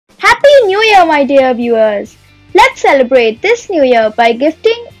Year, my dear viewers! Let's celebrate this New Year by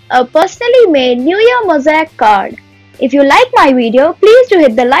gifting a personally made New Year Mosaic card. If you like my video, please do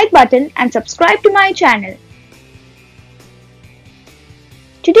hit the like button and subscribe to my channel.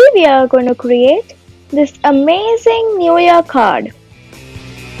 Today we are going to create this amazing New Year card.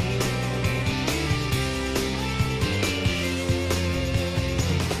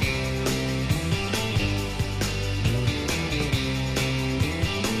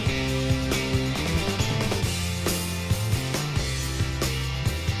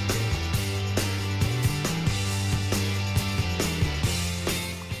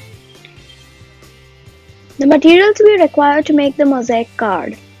 The materials we require to make the mosaic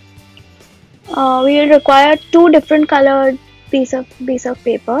card. We will require two different colored piece of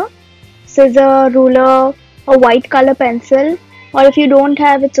paper, scissor, ruler, a white color pencil, or if you don't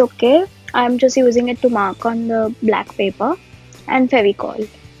have, it's okay. I'm just using it to mark on the black paper, and Fevicol.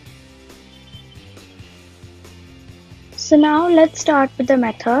 So now let's start with the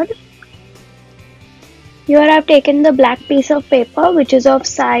method. Here I've taken the black piece of paper, which is of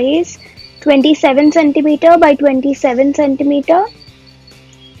size 27 centimeter by 27 centimeter.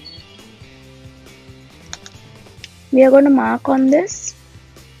 We are going to mark on this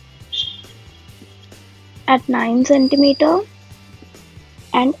at 9 centimeter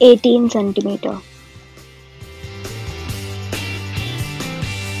and 18 centimeter.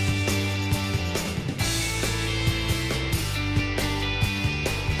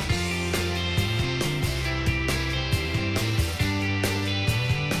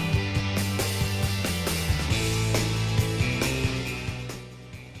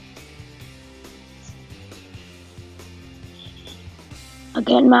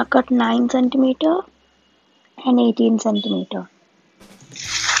 Again mark at 9 centimeter and 18 centimeter.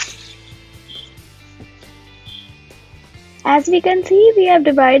 As we can see, we have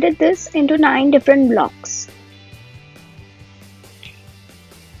divided this into 9 different blocks.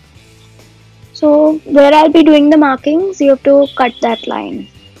 So where I'll be doing the markings, you have to cut that line.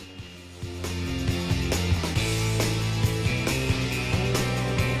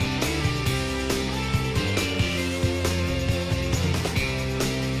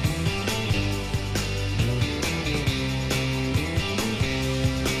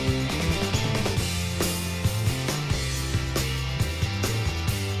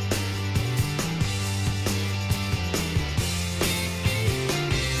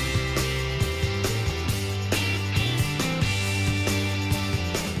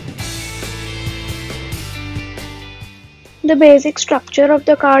 The basic structure of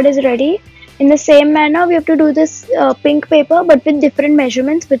the card is ready. In the same manner, we have to do this pink paper but with different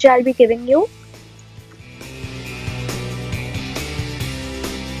measurements, which I'll be giving you.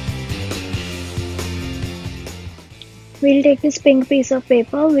 We'll take this pink piece of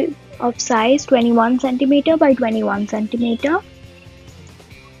paper of size 21 centimeter by 21 centimeter.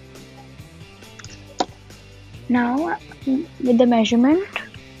 Now with the measurement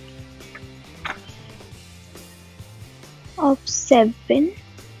of 7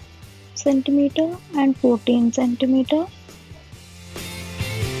 centimeter and 14 centimeter.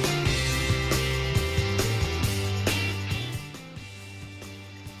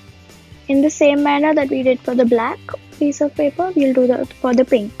 In the same manner that we did for the black piece of paper, we'll do that for the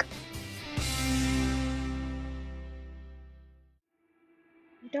pink.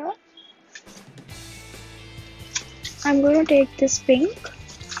 I'm going to take this pink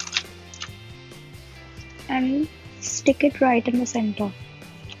and stick it right in the center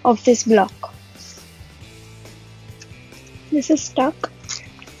of this block. This is stuck,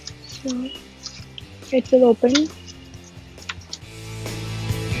 so it will open.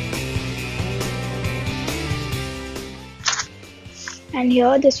 And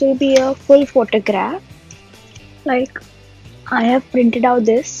here this will be a full photograph, like I have printed out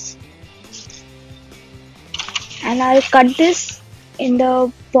this, and I'll cut this in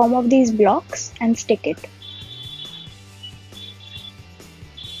the form of these blocks and stick it.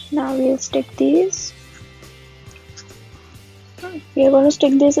 Now we'll stick these. We are going to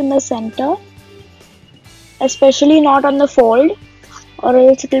stick this in the center, especially not on the fold, or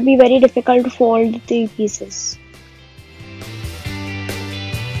else it will be very difficult to fold the pieces.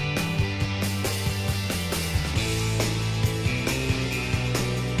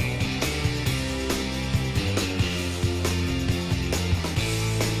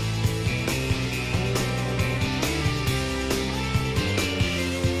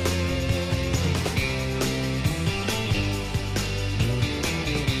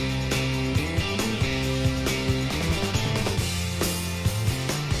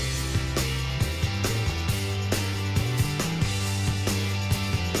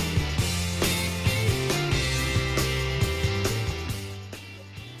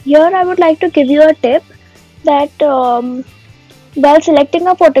 Here I would like to give you a tip that while selecting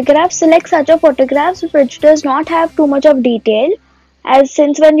a photograph, select such a photograph which does not have too much of detail, as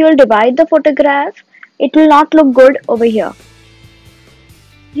since when you will divide the photograph, it will not look good over here.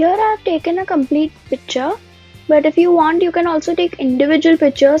 Here I have taken a complete picture, but if you want you can also take individual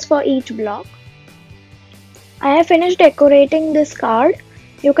pictures for each block. I have finished decorating this card.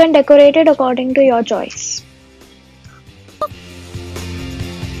 You can decorate it according to your choice.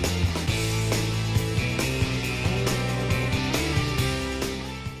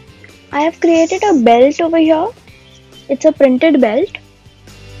 I have created a belt over here. It's a printed belt.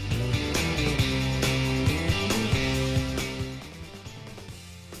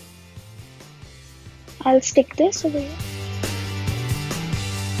 I'll stick this over here.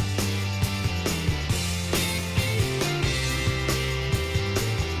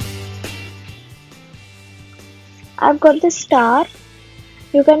 I've got this star.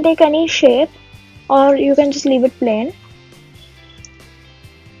 You can take any shape or you can just leave it plain.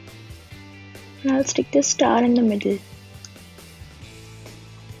 And I'll stick this star in the middle.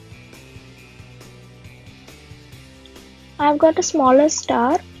 I've got a smaller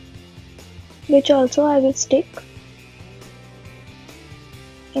star which also I will stick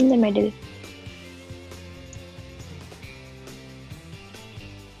in the middle.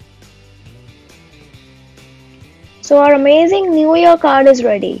 So our amazing New Year card is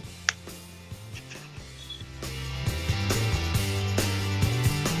ready.